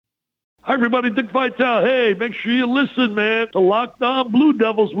Hi, everybody. Dick Vitale. Hey, make sure you listen, man, to Locked On Blue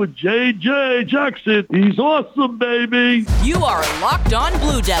Devils with J.J. Jackson. He's awesome, baby. You are Locked On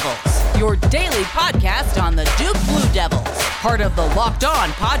Blue Devils, your daily podcast on the Duke Blue Devils, part of the Locked On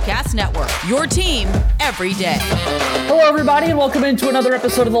Podcast Network, your team every day. Hello, everybody, and welcome into another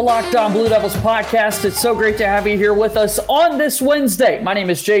episode of the Locked On Blue Devils podcast. It's so great to have you here with us on this Wednesday. My name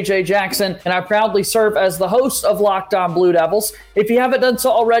is J.J. Jackson, and I proudly serve as the host of Locked On Blue Devils. If you haven't done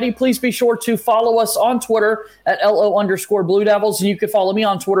so already, please be sure to follow us on Twitter at LO_Blue Devils, and you can follow me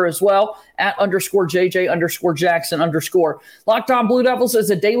on Twitter as well at _JJ_Jackson_. Locked On Blue Devils is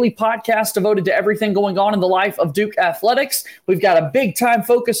a daily podcast devoted to everything going on in the life of Duke athletics. We've got a big time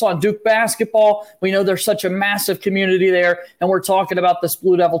focus on Duke basketball. We know there's such a massive community there, and we're talking about this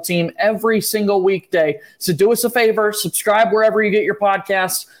Blue Devil team every single weekday. So do us a favor, subscribe wherever you get your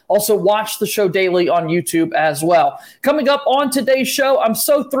podcasts. Also watch the show daily on YouTube as well. Coming up on today's show, I'm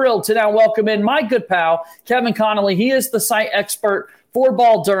so thrilled to now welcome in my good pal, Kevin Connolly. He is the site expert for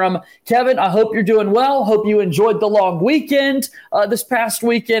Ball Durham. Kevin, I hope you're doing well. Hope you enjoyed the long weekend this past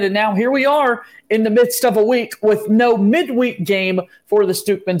weekend. And now here we are in the midst of a week with no midweek game for the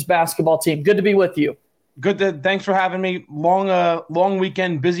Duke men's basketball team. Good to be with you. Thanks for having me. Long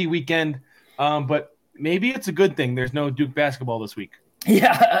weekend, busy weekend. But maybe it's a good thing there's no Duke basketball this week.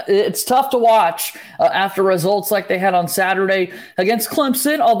 Yeah, it's tough to watch after results like they had on Saturday against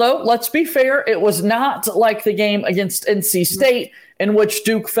Clemson. Although, let's be fair, it was not like the game against NC State in which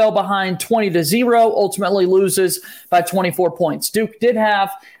Duke fell behind 20-0, ultimately loses by 24 points. Duke did have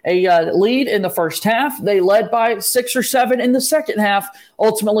a lead in the first half. They led by 6 or 7 in the second half,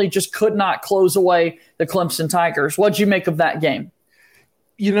 ultimately just could not close away the Clemson Tigers. What'd you make of that game?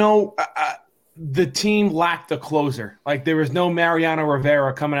 You know, the team lacked a closer. Like, there was no Mariano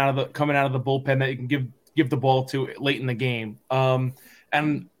Rivera coming out of the bullpen that you can give the ball to late in the game.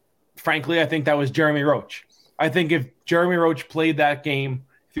 And frankly, I think that was Jeremy Roach. I think if Jeremy Roach played that game,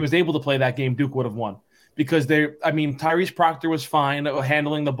 if he was able to play that game, Duke would have won. Because Tyrese Proctor was fine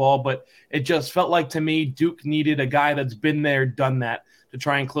handling the ball, but it just felt like to me Duke needed a guy that's been there, done that, to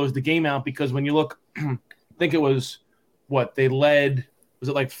try and close the game out. Because when you look, I think it was they led. Was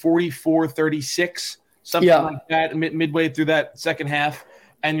it like 44-36, something like that, midway through that second half?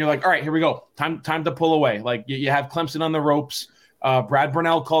 And you're like, all right, here we go. Time to pull away. Like, you have Clemson on the ropes. Brad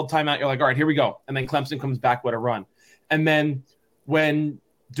Burnell called timeout. You're like, all right, here we go. And then Clemson comes back with a run. And then when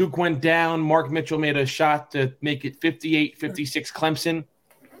Duke went down, Mark Mitchell made a shot to make it 58-56 Clemson.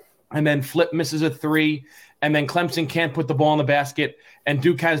 And then Flip misses a three. And then Clemson can't put the ball in the basket. And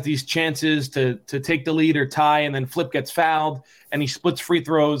Duke has these chances to take the lead or tie, and then Flip gets fouled, and he splits free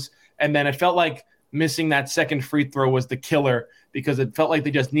throws. And then it felt like missing that second free throw was the killer, because it felt like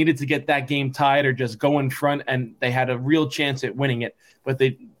they just needed to get that game tied or just go in front, and they had a real chance at winning it. But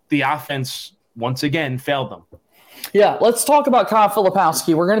the offense, once again, failed them. Yeah, let's talk about Kyle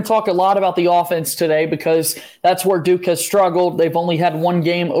Filipowski. We're going to talk a lot about the offense today because that's where Duke has struggled. They've only had one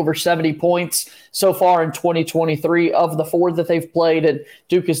game over 70 points so far in 2023 of the 4 that they've played, and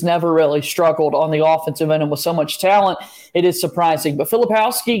Duke has never really struggled on the offensive end, and with so much talent, it is surprising. But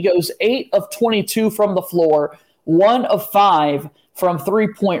Filipowski goes 8 of 22 from the floor, 1 of 5 from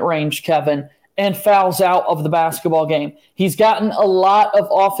three-point range, Kevin, and fouls out of the basketball game. He's gotten a lot of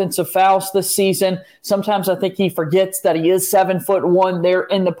offensive fouls this season. Sometimes I think he forgets that he is 7'1" there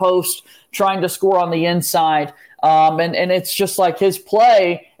in the post trying to score on the inside. And it's just like his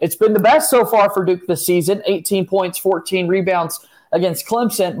play, it's been the best so far for Duke this season, 18 points, 14 rebounds against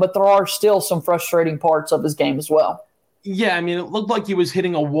Clemson, but there are still some frustrating parts of his game as well. Yeah, I mean, it looked like he was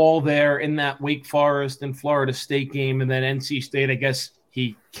hitting a wall there in that Wake Forest and Florida State game, and then NC State, I guess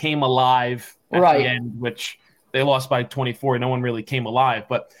he came alive at the end, which they lost by 24. No one really came alive.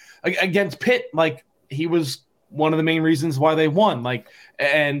 But against Pitt, like, he was one of the main reasons why they won.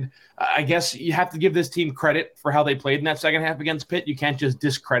 And I guess you have to give this team credit for how they played in that second half against Pitt. You can't just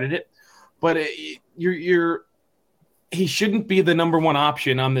discredit it. But he shouldn't be the number one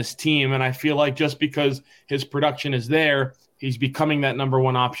option on this team. And I feel like just because his production is there, he's becoming that number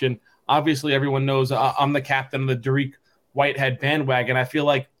one option. Obviously, everyone knows I'm the captain of the Derek Whitehead bandwagon. I feel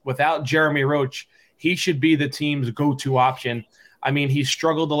like without Jeremy Roach, he should be the team's go-to option. I mean, he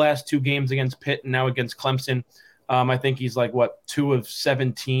struggled the last 2 games against Pitt and now against Clemson. I think he's 2 of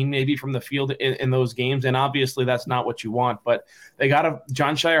 17 maybe from the field in those games. And obviously that's not what you want, but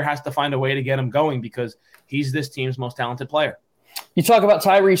John Scheyer has to find a way to get him going because he's this team's most talented player. You talk about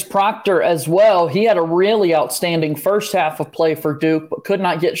Tyrese Proctor as well. He had a really outstanding first half of play for Duke, but could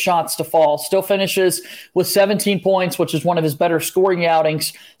not get shots to fall. Still finishes with 17 points, which is one of his better scoring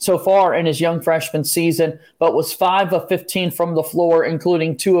outings so far in his young freshman season, but was 5 of 15 from the floor,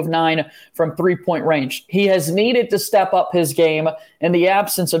 including 2 of 9 from three-point range. He has needed to step up his game in the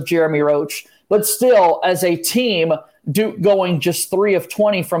absence of Jeremy Roach, but still, as a team, Duke going just 3 of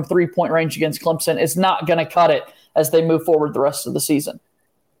 20 from three-point range against Clemson is not going to cut it as they move forward the rest of the season.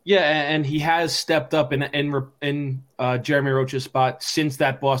 Yeah, and he has stepped up in Jeremy Roach's spot since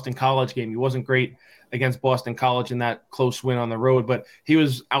that Boston College game. He wasn't great against Boston College in that close win on the road, but he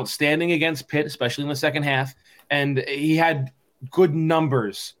was outstanding against Pitt, especially in the second half, and he had good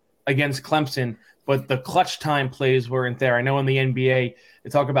numbers against Clemson, but the clutch time plays weren't there. I know in the NBA they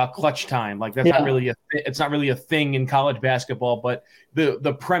talk about clutch time, like that's not really a thing in college basketball, but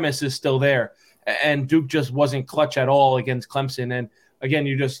the premise is still there. And Duke just wasn't clutch at all against Clemson. And again,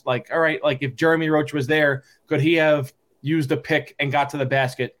 you're just like, all right, like if Jeremy Roach was there, could he have used a pick and got to the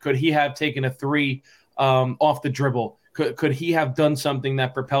basket? Could he have taken a three off the dribble? Could he have done something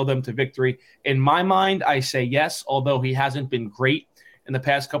that propelled them to victory? In my mind, I say yes, although he hasn't been great in the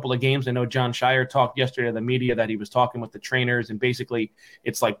past couple of games. I know John Shire talked yesterday to the media that he was talking with the trainers, and basically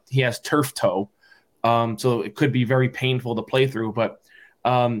it's like he has turf toe. So it could be very painful to play through. But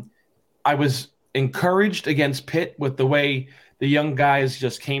I was encouraged against Pitt with the way the young guys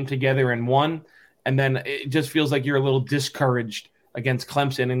just came together and won. And then it just feels like you're a little discouraged against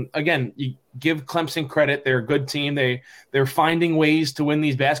Clemson. And again, you give Clemson credit. They're a good team. They're finding ways to win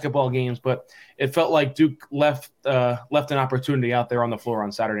these basketball games, but it felt like Duke left an opportunity out there on the floor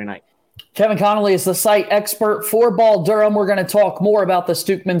on Saturday night. Kevin Connolly is the site expert for Ball Durham. We're going to talk more about the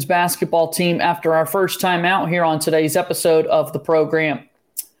Duke men's basketball team after our first time out here on today's episode of the program.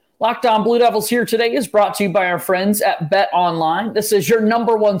 Locked On Blue Devils here today is brought to you by our friends at Bet Online. This is your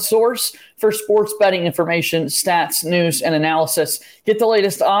number one source for sports betting information, stats, news, and analysis. Get the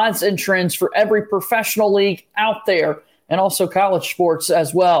latest odds and trends for every professional league out there and also college sports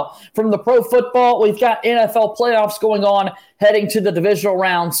as well. From the pro football, we've got NFL playoffs going on, heading to the divisional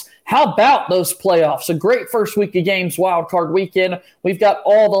rounds. How about those playoffs? A great first week of games, wild card weekend. We've got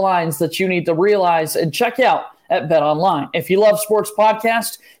all the lines that you need to realize and check out at Bet Online. If you love sports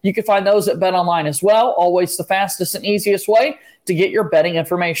podcasts, you can find those at Bet Online as well. Always the fastest and easiest way to get your betting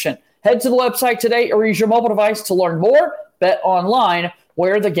information. Head to the website today or use your mobile device to learn more. Bet Online,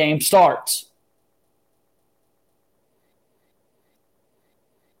 where the game starts.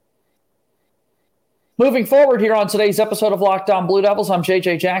 Moving forward here on today's episode of Locked On Blue Devils, I'm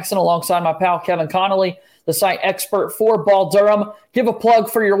JJ Jackson alongside my pal Kevin Connolly, the site expert for Ball Durham. Give a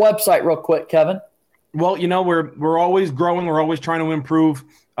plug for your website real quick, Kevin. Well, you know, we're always growing. We're always trying to improve.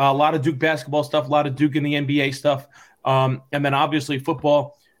 A lot of Duke basketball stuff, a lot of Duke in the NBA stuff. And then obviously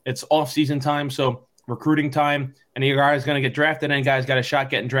football, it's off-season time, so recruiting time. And you guys going to get drafted, and guys got a shot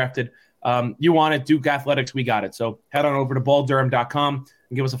getting drafted. You want it, Duke Athletics, we got it. So head on over to balldurham.com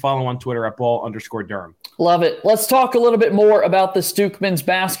and give us a follow on Twitter at ball_Durham. Love it. Let's talk a little bit more about this Duke men's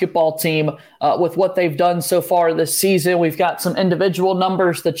basketball team with what they've done so far this season. We've got some individual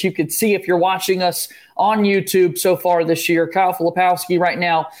numbers that you could see if you're watching us on YouTube so far this year. Kyle Filipowski right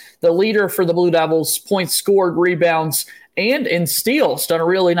now, the leader for the Blue Devils, points scored, rebounds, and in steals. Done a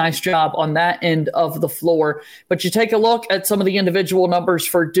really nice job on that end of the floor. But you take a look at some of the individual numbers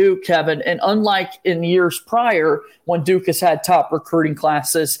for Duke, Kevin, and unlike in years prior when Duke has had top recruiting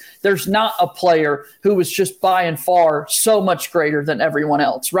classes, there's not a player who is just by and far so much greater than everyone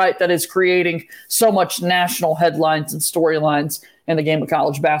else, right? That is creating so much national headlines and storylines in the game of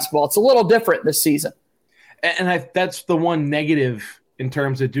college basketball. It's a little different this season. And that's the one negative in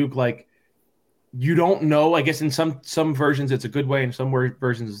terms of Duke, like, you don't know. I guess in some versions it's a good way, and some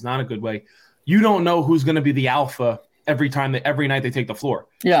versions it's not a good way. You don't know who's going to be the alpha every night they take the floor.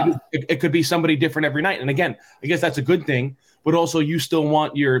 Yeah, it could be somebody different every night. And again, I guess that's a good thing. But also, you still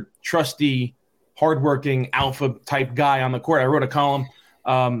want your trusty, hardworking alpha type guy on the court. I wrote a column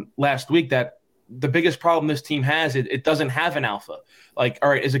last week that the biggest problem this team has, it doesn't have an alpha. Like, all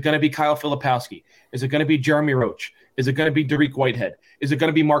right, is it going to be Kyle Filipowski? Is it going to be Jeremy Roach? Is it going to be Dariq Whitehead? Is it going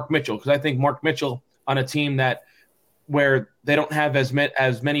to be Mark Mitchell? Because I think Mark Mitchell on a team where they don't have as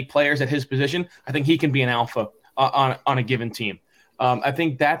many players at his position, I think he can be an alpha on a given team. I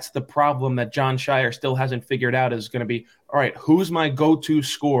think that's the problem that John Shire still hasn't figured out, is going to be, all right, who's my go-to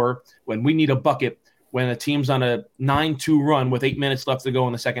scorer when we need a bucket when a team's on a 9-2 run with 8 minutes left to go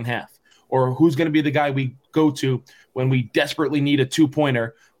in the second half? Or who's going to be the guy we go to when we desperately need a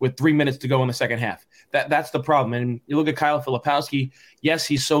two-pointer with 3 minutes to go in the second half? That's the problem. And you look at Kyle Filipowski, yes,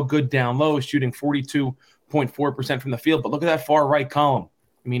 he's so good down low, shooting 42 38.4% from the field. But look at that far right column.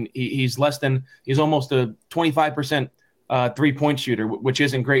 I mean, he's almost a 25% 3-point shooter, which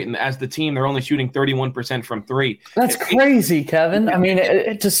isn't great. And as the team, they're only shooting 31% from three. That's crazy, Kevin. I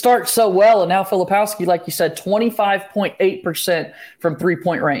mean, to start so well, and now Filipowski, like you said, 25.8% from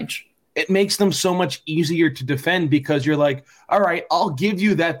 3-point range. It makes them so much easier to defend because you're like, all right, I'll give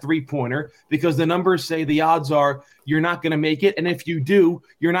you that 3-pointer because the numbers say the odds are you're not going to make it. And if you do,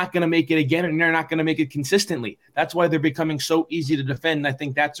 you're not going to make it again and you're not going to make it consistently. That's why they're becoming so easy to defend. And I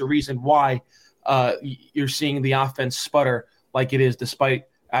think that's a reason why you're seeing the offense sputter like it is despite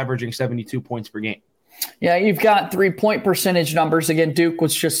averaging 72 points per game. Yeah, you've got 3-point percentage numbers. Again, Duke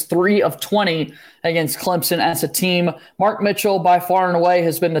was just 3 of 20 against Clemson as a team. Mark Mitchell, by far and away,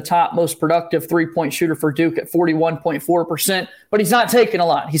 has been the top most productive 3-point shooter for Duke at 41.4%, but he's not taking a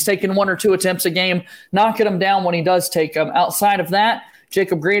lot. He's taking 1 or 2 attempts a game, knocking them down when he does take them. Outside of that,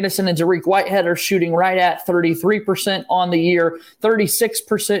 Jacob Grandison and Dariq Whitehead are shooting right at 33% on the year,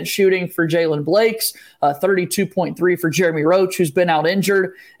 36% shooting for Jalen Blakes, 32.3% for Jeremy Roach, who's been out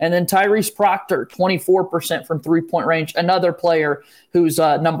injured, and then Tyrese Proctor, 24% from 3-point range, another player whose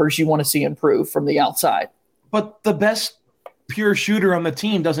numbers you want to see improve from the outside. But the best pure shooter on the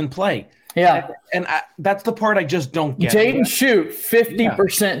team doesn't play. Yeah. And that's the part I just don't get. Jaden Schutt,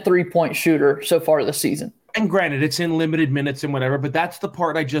 50% 3-point shooter so far this season. And granted, it's in limited minutes and whatever, but that's the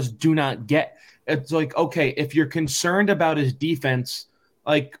part I just do not get. It's like, okay, if you're concerned about his defense,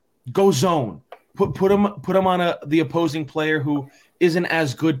 like go zone, put him on the opposing player who isn't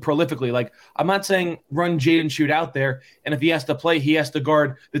as good prolifically. Like I'm not saying run Jaden Schutt out there, and if he has to play, he has to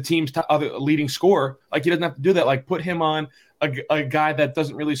guard the team's other leading scorer. Like he doesn't have to do that. Like put him on a guy that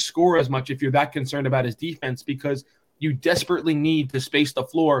doesn't really score as much if you're that concerned about his defense, because you desperately need to space the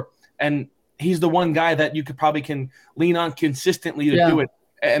floor, and he's the one guy that you probably can lean on consistently to do it,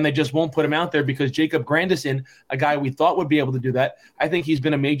 and they just won't put him out there because Jacob Grandison, a guy we thought would be able to do that, I think he's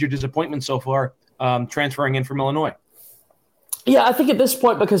been a major disappointment so far, transferring in from Illinois. Yeah, I think at this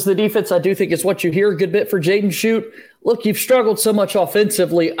point, because the defense, I do think is what you hear a good bit for Jaden Schutt. Look, you've struggled so much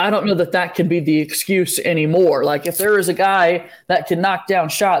offensively. I don't know that can be the excuse anymore. Like if there is a guy that can knock down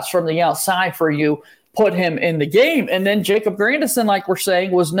shots from the outside for you, put him in the game. And then Jacob Grandison, like we're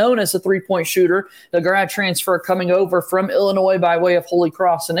saying, was known as a 3-point shooter, the grad transfer coming over from Illinois by way of Holy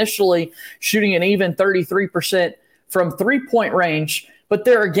Cross initially, shooting an even 33% from 3-point range. But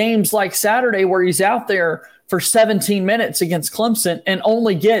there are games like Saturday where he's out there for 17 minutes against Clemson and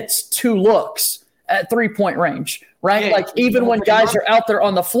only gets 2 looks at 3-point range, right? Yeah, like even when guys are out there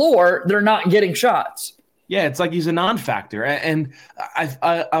on the floor, they're not getting shots. Yeah, it's like he's a non-factor. And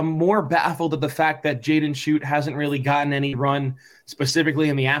I'm more baffled at the fact that Jaden Schutt hasn't really gotten any run, specifically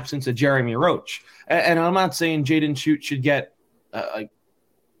in the absence of Jeremy Roach. And I'm not saying Jaden Schutt should get like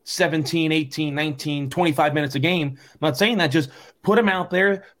 17, 18, 19, 25 minutes a game. I'm not saying that. Just put him out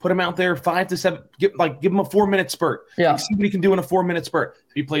there 5 to 7, give him a 4-minute spurt. Yeah. Like, see what he can do in a 4-minute spurt.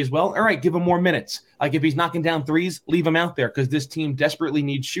 If he plays well, all right, give him more minutes. Like if he's knocking down threes, leave him out there because this team desperately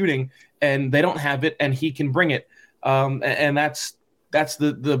needs shooting and they don't have it and he can bring it. And that's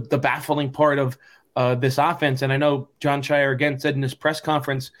the baffling part of this offense. And I know John Shire again said in his press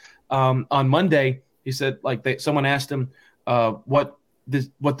conference on Monday, he said someone asked him what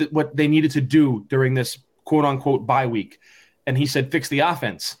they needed to do during this quote unquote bye week. And he said, fix the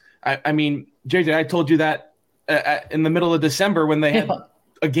offense. I mean, JJ, I told you that in the middle of December when they had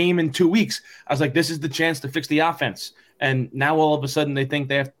a game in 2 weeks. I was like, this is the chance to fix the offense. And now all of a sudden they think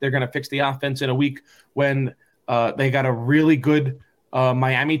they're going to fix the offense in a week when they got a really good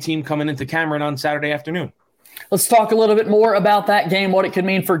Miami team coming into Cameron on Saturday afternoon. Let's talk a little bit more about that game, what it could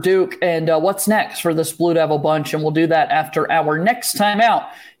mean for Duke, and what's next for this Blue Devil bunch. And we'll do that after our next time out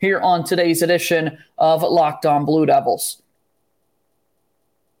here on today's edition of Locked On Blue Devils.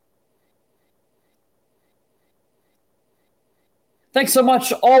 Thanks so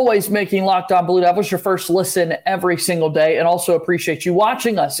much. Always making Locked On Blue Devils your first listen every single day, and also appreciate you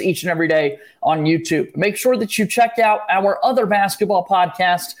watching us each and every day on YouTube. Make sure that you check out our other basketball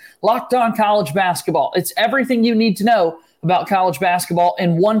podcast, Locked On College Basketball. It's everything you need to know about college basketball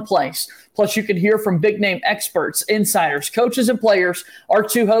in one place. Plus, you can hear from big-name experts, insiders, coaches, and players. Our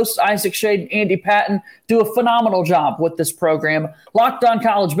 2 hosts, Isaac Shade and Andy Patton, do a phenomenal job with this program. Locked On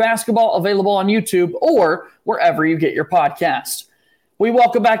College Basketball, available on YouTube or wherever you get your podcasts. We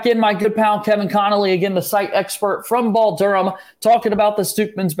welcome back in my good pal, Kevin Connolly, again, the site expert from Ball Durham, talking about the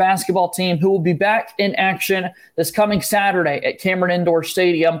Duke men's basketball team who will be back in action this coming Saturday at Cameron Indoor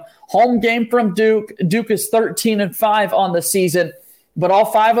Stadium. Home game from Duke. Duke is 13-5 on the season, but all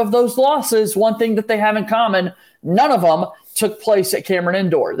 5 of those losses, one thing that they have in common, none of them took place at Cameron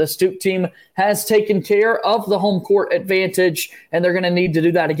Indoor. This Duke team has taken care of the home court advantage, and they're going to need to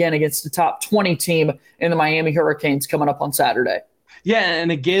do that again against the top 20 team in the Miami Hurricanes coming up on Saturday. Yeah,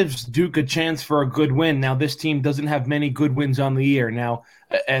 and it gives Duke a chance for a good win. Now, this team doesn't have many good wins on the year now,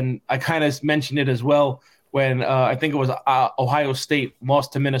 and I kind of mentioned it as well when I think it was Ohio State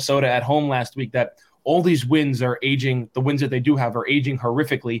lost to Minnesota at home last week, that all these wins are aging. The wins that they do have are aging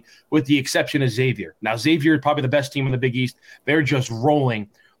horrifically, with the exception of Xavier. Now, Xavier is probably the best team in the Big East. They're just rolling,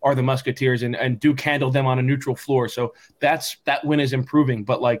 are the Musketeers, and Duke handled them on a neutral floor. So that win is improving.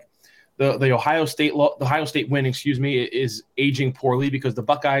 But like the Ohio State win, is aging poorly because the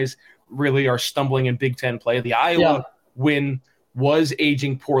Buckeyes really are stumbling in Big Ten play. The Iowa win was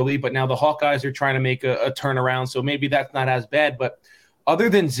aging poorly, but now the Hawkeyes are trying to make a turnaround. So maybe that's not as bad, but other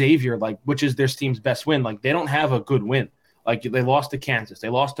than Xavier, which is their team's best win, they don't have a good win. They lost to Kansas, they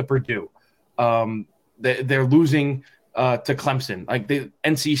lost to Purdue, they're losing to Clemson,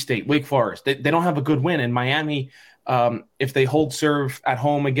 NC State, Wake Forest. They don't have a good win. And Miami, if they hold serve at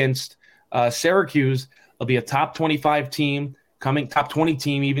home against Syracuse, they'll be a top 25 team, top 20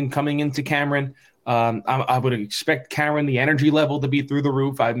 team, even coming into Cameron. I would expect Cameron, the energy level to be through the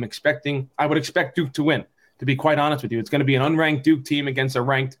roof. I would expect Duke to win. To be quite honest with you, it's going to be an unranked Duke team against a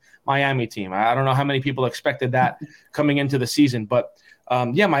ranked Miami team. I don't know how many people expected that coming into the season, but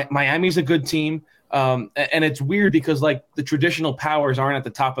Miami's a good team. And it's weird because the traditional powers aren't at the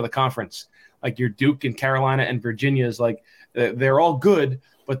top of the conference. Your Duke and Carolina and Virginia is they're all good,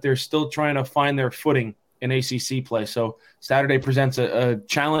 but they're still trying to find their footing in ACC play. So Saturday presents a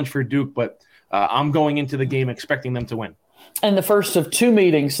challenge for Duke, but I'm going into the game expecting them to win. And the first of two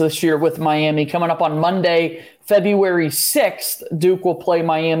meetings this year with Miami coming up on Monday, February 6th. Duke will play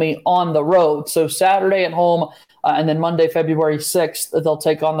Miami on the road. So Saturday at home, and then Monday, February 6th, they'll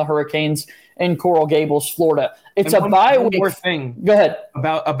take on the Hurricanes in Coral Gables, Florida. It's a bye week. One more thing. Go ahead.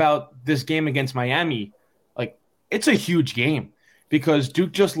 About this game against Miami, it's a huge game because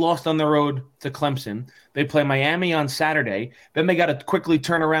Duke just lost on the road to Clemson. They play Miami on Saturday. Then they got to quickly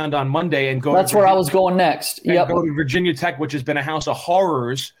turn around on Monday and go. That's where I was going next. Go to Virginia Tech, which has been a house of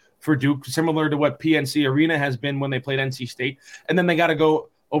horrors for Duke, similar to what PNC Arena has been when they played NC State. And then they got to go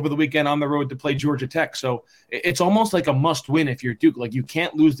over the weekend on the road to play Georgia Tech. So it's almost like a must-win if you're Duke. You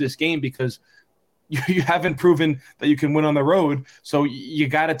can't lose this game because you haven't proven that you can win on the road. So you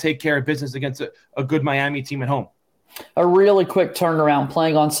got to take care of business against a good Miami team at home. A really quick turnaround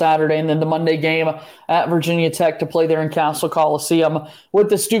playing on Saturday, and then the Monday game at Virginia Tech to play there in Castle Coliseum. With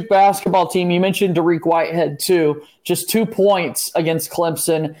the Duke basketball team, you mentioned Dariq Whitehead too. Just 2 points against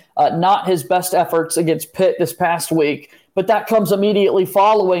Clemson. Not his best efforts against Pitt this past week, but that comes immediately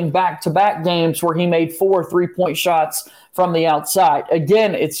following back-to-back games where he made 4 3-point shots from the outside.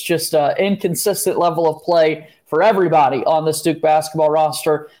 Again, it's just an inconsistent level of play for everybody on this Duke basketball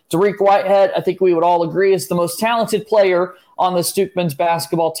roster. Dariq Whitehead, I think we would all agree, is the most talented player on this Duke men's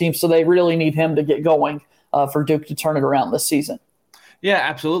basketball team, so they really need him to get going for Duke to turn it around this season. Yeah,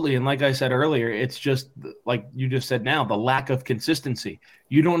 absolutely. And like I said earlier, it's just like you just said now, the lack of consistency.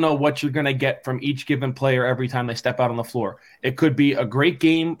 You don't know what you're going to get from each given player every time they step out on the floor. It could be a great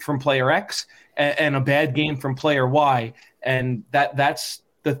game from player X and a bad game from player Y, and that's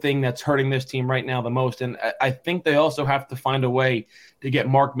the thing that's hurting this team right now the most. And I think they also have to find a way to get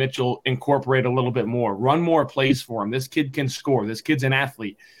Mark Mitchell incorporated a little bit more, run more plays for him. This kid can score. This kid's an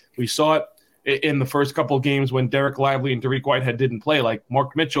athlete. We saw it in the first couple of games when Derek Lively and Dariq Whitehead didn't play.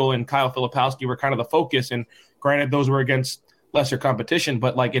 Mark Mitchell and Kyle Filipowski were kind of the focus, and granted those were against lesser competition,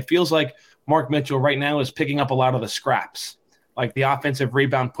 but it feels like Mark Mitchell right now is picking up a lot of the scraps, like the offensive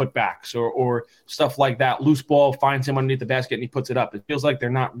rebound putbacks or stuff like that. Loose ball finds him underneath the basket and he puts it up. It feels like they're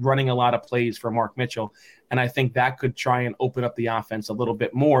not running a lot of plays for Mark Mitchell, and I think that could try and open up the offense a little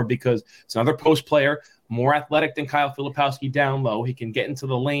bit more because it's another post player, more athletic than Kyle Filipowski down low. He can get into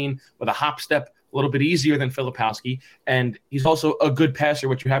the lane with a hop step a little bit easier than Filipowski, and he's also a good passer,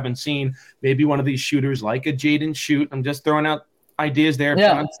 which you haven't seen. Maybe one of these shooters like a Jaden Shoot. I'm just throwing out ideas there.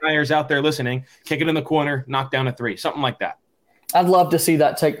 Yeah. John Snyder's out there listening. Kick it in the corner, knock down a 3, something like that. I'd love to see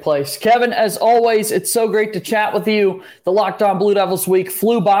that take place. Kevin, as always, it's so great to chat with you. The Locked On Blue Devils week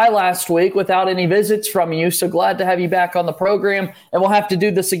flew by last week without any visits from you, so glad to have you back on the program, and we'll have to do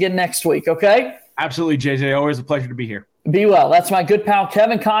this again next week, okay? Absolutely, JJ. Always a pleasure to be here. Be well. That's my good pal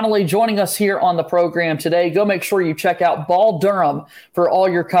Kevin Connolly joining us here on the program today. Go make sure you check out Ball Durham for all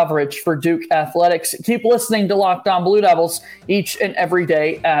your coverage for Duke athletics. Keep listening to Locked On Blue Devils each and every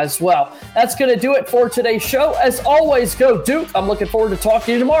day as well. That's going to do it for today's show. As always, go Duke. I'm looking forward to talking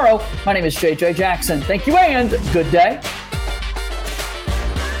to you tomorrow. My name is JJ Jackson. Thank you and good day.